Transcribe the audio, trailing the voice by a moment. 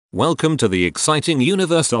Welcome to the exciting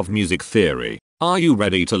universe of music theory. Are you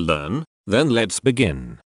ready to learn? Then let's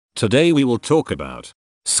begin. Today we will talk about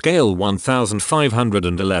scale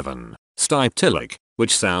 1511, Styptyllic,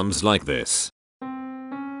 which sounds like this.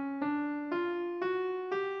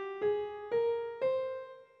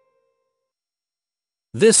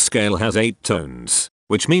 This scale has 8 tones,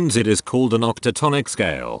 which means it is called an octatonic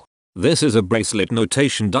scale. This is a bracelet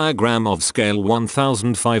notation diagram of scale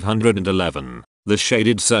 1511. The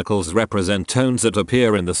shaded circles represent tones that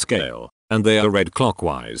appear in the scale, and they are read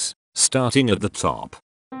clockwise, starting at the top.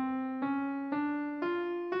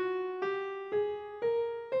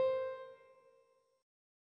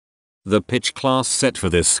 The pitch class set for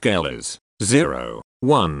this scale is 0,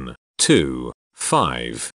 1, 2,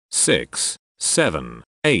 5, 6, 7,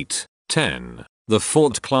 8, 10. The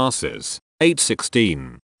fourth class is 8,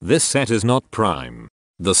 16. This set is not prime.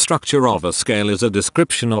 The structure of a scale is a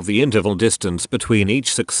description of the interval distance between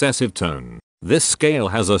each successive tone. This scale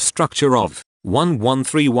has a structure of 1 1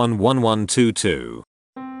 3 1 1 1 2 2.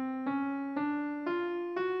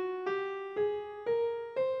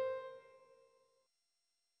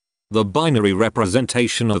 The binary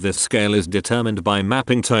representation of this scale is determined by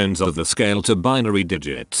mapping tones of the scale to binary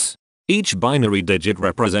digits. Each binary digit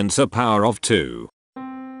represents a power of 2.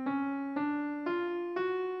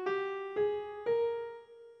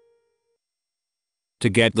 To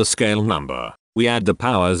get the scale number, we add the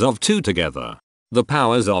powers of 2 together. The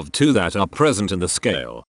powers of 2 that are present in the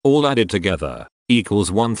scale, all added together,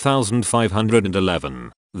 equals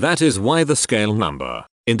 1511. That is why the scale number,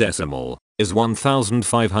 in decimal, is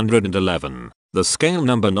 1511. The scale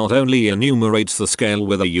number not only enumerates the scale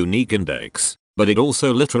with a unique index, but it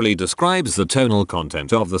also literally describes the tonal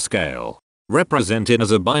content of the scale. Represented as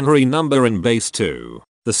a binary number in base 2,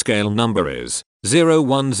 the scale number is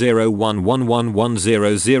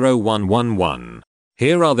 0101111000111.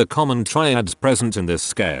 Here are the common triads present in this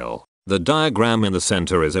scale. The diagram in the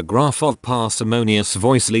center is a graph of parsimonious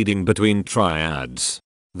voice leading between triads.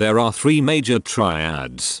 There are 3 major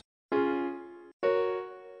triads.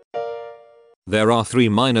 There are 3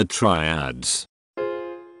 minor triads.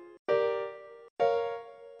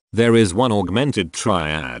 There is 1 augmented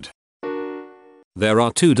triad. There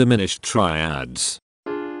are 2 diminished triads.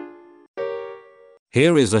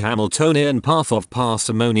 Here is a Hamiltonian path of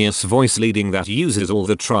parsimonious voice leading that uses all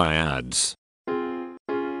the triads.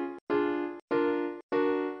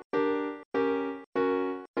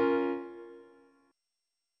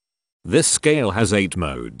 This scale has 8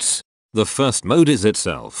 modes. The first mode is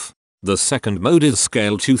itself. The second mode is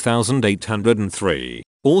scale 2803,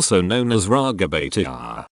 also known as Raga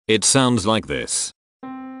Beta. It sounds like this.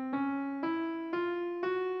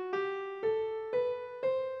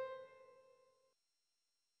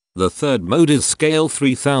 The third mode is scale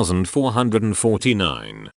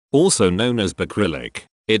 3449, also known as Bacrilic.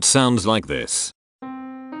 It sounds like this.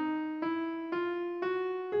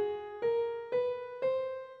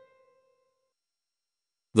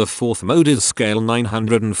 The fourth mode is scale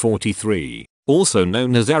 943, also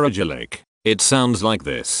known as Aragilic. It sounds like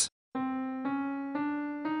this.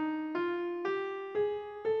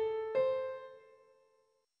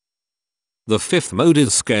 The fifth mode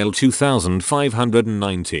is scale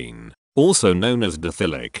 2519, also known as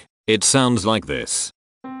Styptyllic. It sounds like this.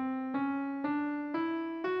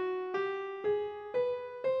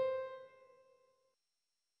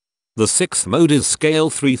 The sixth mode is scale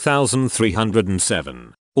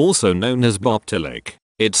 3307, also known as Boptyllic.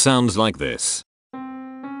 It sounds like this.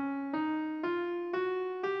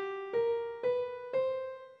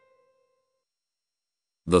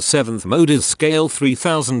 The seventh mode is scale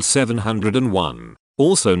 3701,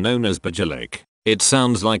 also known as Bajilic. It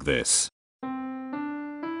sounds like this.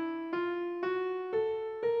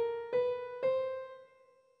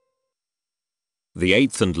 The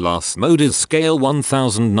eighth and last mode is scale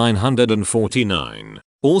 1949,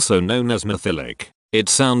 also known as Methylic. It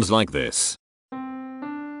sounds like this.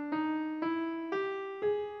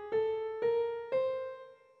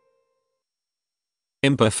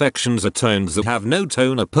 Imperfections are tones that have no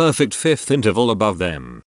tone a perfect fifth interval above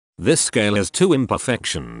them. This scale has 2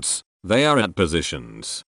 imperfections. They are at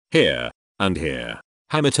positions here and here.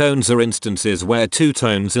 Hemitones are instances where 2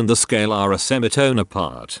 tones in the scale are a semitone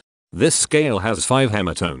apart. This scale has 5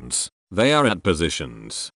 hemitones. They are at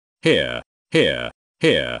positions here, here,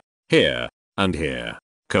 here, here, and here.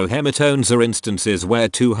 Cohemitones are instances where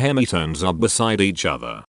 2 hemitones are beside each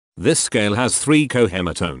other. This scale has 3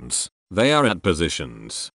 cohemitones. They are at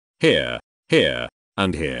positions here, here,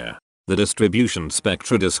 and here. The distribution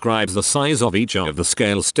spectra describes the size of each of the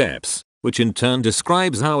scale steps, which in turn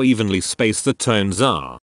describes how evenly spaced the tones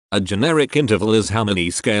are. A generic interval is how many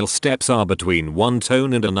scale steps are between one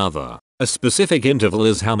tone and another. A specific interval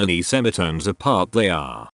is how many semitones apart they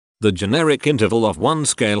are. The generic interval of one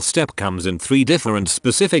scale step comes in 3 different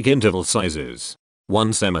specific interval sizes.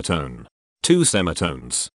 1 semitone, 2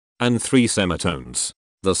 semitones, and 3 semitones.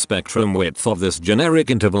 The spectrum width of this generic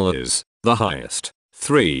interval is the highest,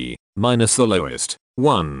 3, minus the lowest,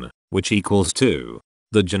 1, which equals 2.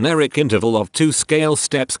 The generic interval of 2 scale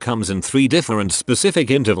steps comes in 3 different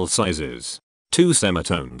specific interval sizes. 2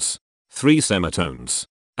 semitones, 3 semitones,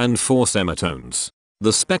 and 4 semitones.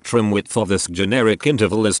 The spectrum width of this generic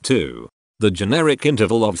interval is 2. The generic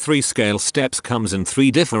interval of 3 scale steps comes in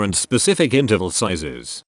 3 different specific interval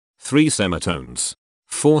sizes. 3 semitones,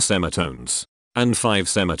 4 semitones, and 5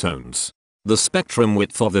 semitones. The spectrum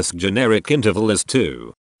width of this generic interval is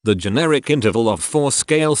 2. The generic interval of 4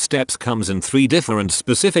 scale steps comes in 3 different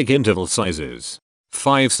specific interval sizes.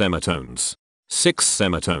 5 semitones, 6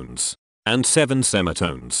 semitones, and 7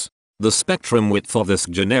 semitones. The spectrum width of this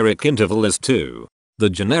generic interval is 2. The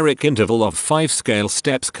generic interval of 5 scale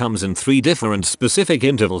steps comes in 3 different specific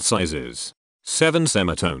interval sizes. 7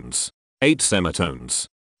 semitones, 8 semitones,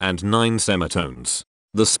 and 9 semitones.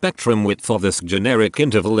 The spectrum width of this generic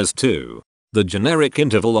interval is 2. The generic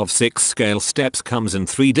interval of 6 scale steps comes in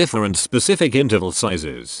 3 different specific interval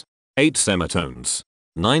sizes. 8 semitones,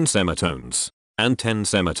 9 semitones, and 10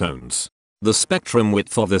 semitones. The spectrum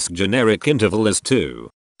width of this generic interval is 2.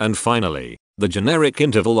 And finally, the generic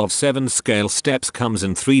interval of 7 scale steps comes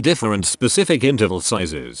in 3 different specific interval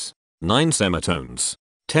sizes. 9 semitones,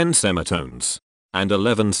 10 semitones, and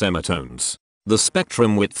 11 semitones. The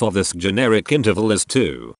spectrum width of this generic interval is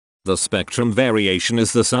 2. The spectrum variation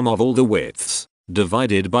is the sum of all the widths,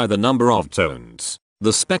 divided by the number of tones.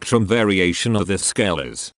 The spectrum variation of this scale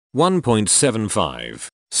is 1.75.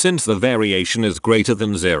 Since the variation is greater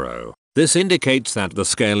than 0, this indicates that the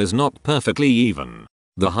scale is not perfectly even.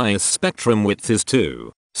 The highest spectrum width is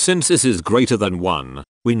 2. Since this is greater than 1,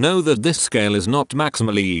 we know that this scale is not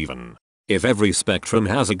maximally even. If every spectrum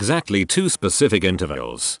has exactly 2 specific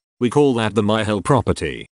intervals, we call that the Myhill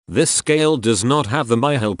property. This scale does not have the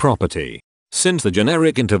Myhill property. Since the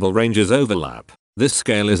generic interval ranges overlap, this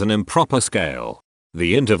scale is an improper scale.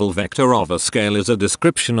 The interval vector of a scale is a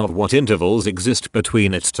description of what intervals exist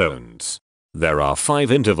between its tones. There are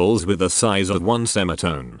 5 intervals with the size of 1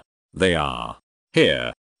 semitone. They are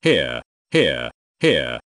here, here, here,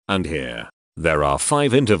 here, and here. There are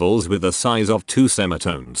 5 intervals with the size of 2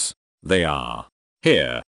 semitones. They are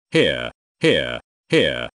here, here, here,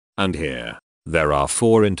 here, and here. There are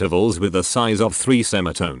 4 intervals with the size of 3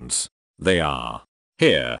 semitones. They are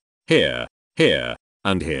here, here, here,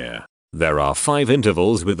 and here. There are 5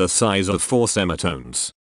 intervals with the size of 4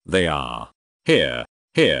 semitones. They are here,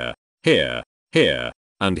 here, here, here,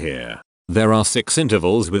 and here. There are 6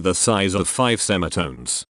 intervals with the size of 5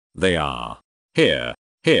 semitones. They are here,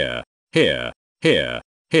 here, here, here,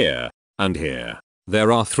 here, and here.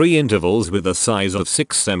 There are 3 intervals with the size of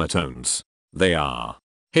 6 semitones. They are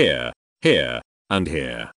here, here, and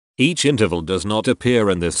here. Each interval does not appear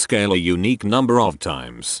in this scale a unique number of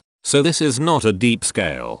times, so this is not a deep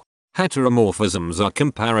scale. Heteromorphisms are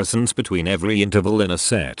comparisons between every interval in a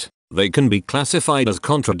set. They can be classified as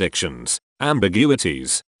contradictions,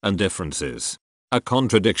 ambiguities, and differences. A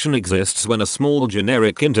contradiction exists when a small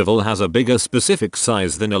generic interval has a bigger specific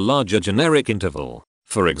size than a larger generic interval.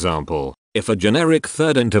 For example, if a generic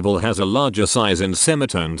third interval has a larger size in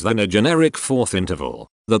semitones than a generic fourth interval,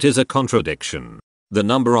 that is a contradiction. The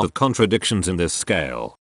number of contradictions in this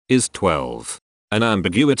scale is 12. An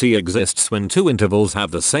ambiguity exists when 2 intervals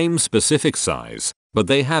have the same specific size, but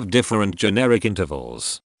they have different generic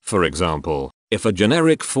intervals. For example, if a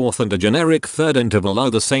generic fourth and a generic third interval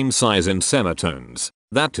are the same size in semitones,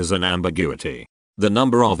 that is an ambiguity. The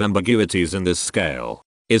number of ambiguities in this scale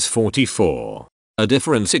is 44. A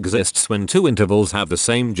difference exists when 2 intervals have the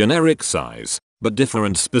same generic size, but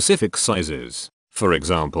different specific sizes. For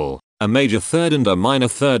example, a major third and a minor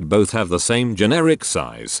third both have the same generic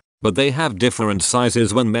size, but they have different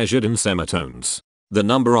sizes when measured in semitones. The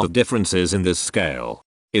number of differences in this scale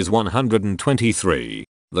is 123.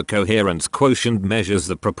 The coherence quotient measures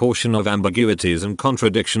the proportion of ambiguities and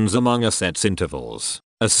contradictions among a set's intervals.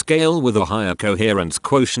 A scale with a higher coherence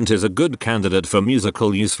quotient is a good candidate for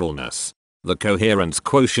musical usefulness. The coherence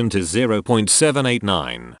quotient is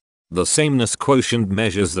 0.789. The sameness quotient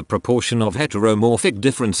measures the proportion of heteromorphic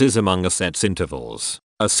differences among a set's intervals.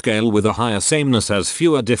 A scale with a higher sameness has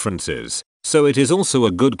fewer differences, so it is also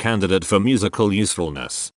a good candidate for musical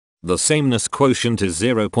usefulness. The sameness quotient is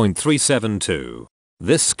 0.372.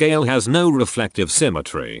 This scale has no reflective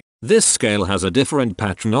symmetry. This scale has a different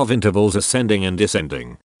pattern of intervals ascending and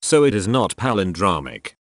descending. so it is not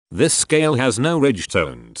palindromic. This scale has no ridge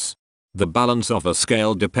tones. The balance of a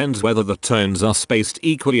scale depends whether the tones are spaced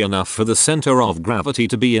equally enough for the center of gravity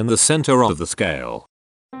to be in the center of the scale.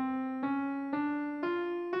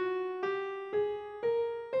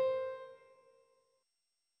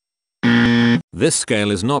 This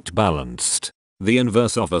scale is not balanced. The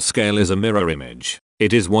inverse of a scale is a mirror image.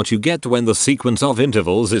 It is what you get when the sequence of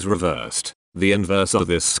intervals is reversed. The inverse of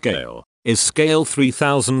this scale is scale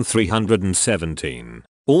 3317,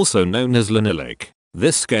 also known as Styptyllic.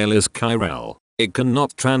 This scale is chiral. It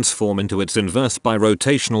cannot transform into its inverse by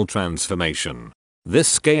rotational transformation. This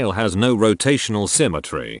scale has no rotational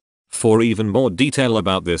symmetry. For even more detail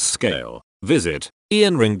about this scale, visit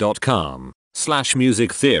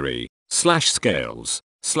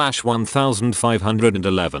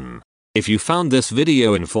ianring.com/musictheory/scales/1511. If you found this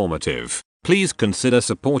video informative, please consider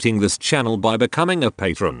supporting this channel by becoming a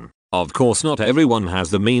patron. Of course, not everyone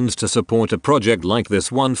has the means to support a project like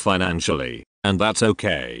this one financially, and that's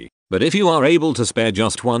okay. But if you are able to spare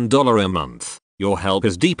just $1 a month, your help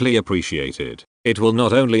is deeply appreciated. It will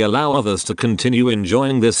not only allow others to continue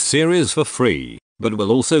enjoying this series for free, but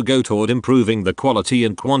will also go toward improving the quality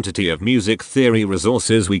and quantity of music theory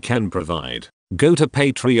resources we can provide. Go to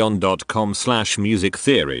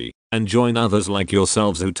patreon.com/musictheory and join others like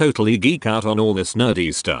yourselves who totally geek out on all this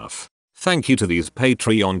nerdy stuff. Thank you to these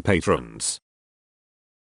Patreon patrons.